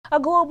A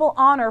global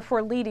honor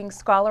for leading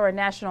scholar, a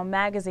national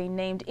magazine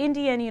named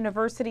Indiana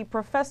University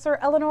professor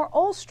Elinor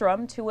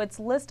Ostrom to its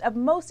list of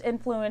most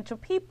influential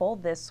people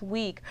this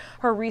week.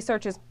 Her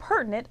research is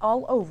pertinent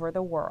all over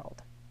the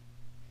world.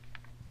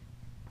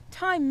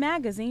 Time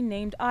magazine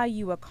named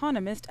IU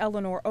economist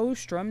Elinor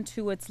Ostrom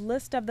to its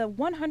list of the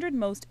 100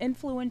 most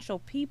influential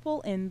people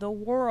in the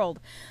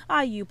world.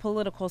 IU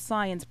political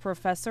science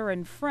professor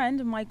and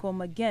friend Michael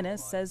McGinnis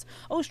says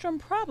Ostrom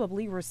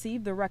probably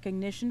received the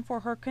recognition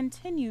for her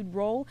continued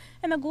role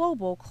in the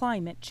global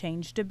climate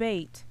change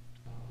debate.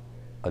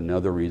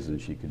 Another reason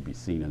she could be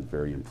seen as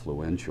very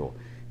influential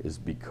is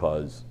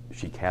because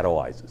she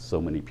catalyzes so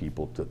many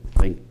people to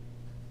think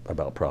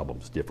about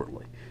problems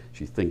differently.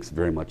 She thinks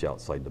very much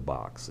outside the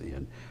box,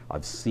 and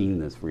I've seen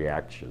this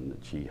reaction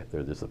that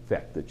there's this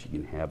effect that she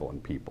can have on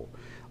people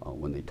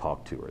when they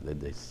talk to her.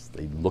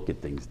 They look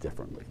at things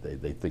differently.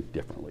 They think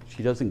differently.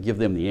 She doesn't give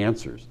them the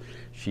answers.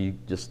 She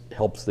just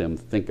helps them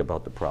think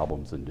about the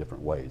problems in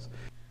different ways.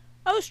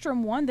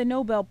 Ostrom won the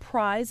Nobel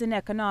Prize in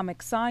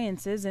Economic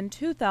Sciences in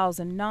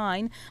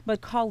 2009, but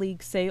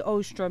colleagues say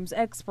Ostrom's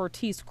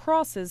expertise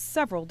crosses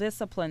several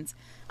disciplines.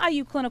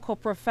 IU clinical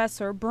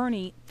professor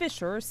Bernie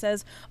Fisher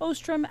says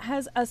Ostrom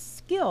has a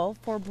skill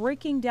for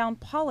breaking down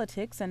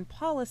politics and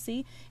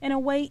policy in a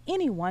way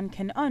anyone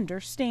can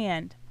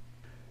understand.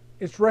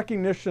 It's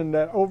recognition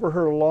that over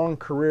her long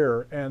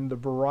career and the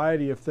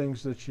variety of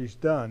things that she's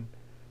done,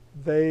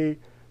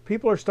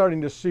 people are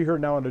starting to see her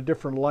now in a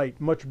different light,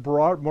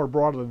 more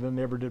broadly than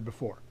they ever did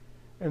before.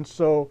 And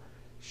so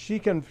she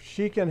can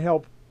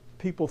help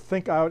people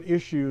think out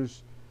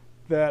issues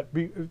that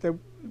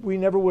we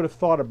never would have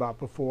thought about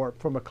before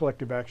from a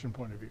collective action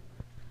point of view.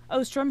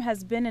 Ostrom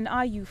has been an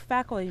IU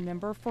faculty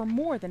member for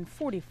more than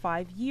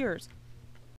 45 years.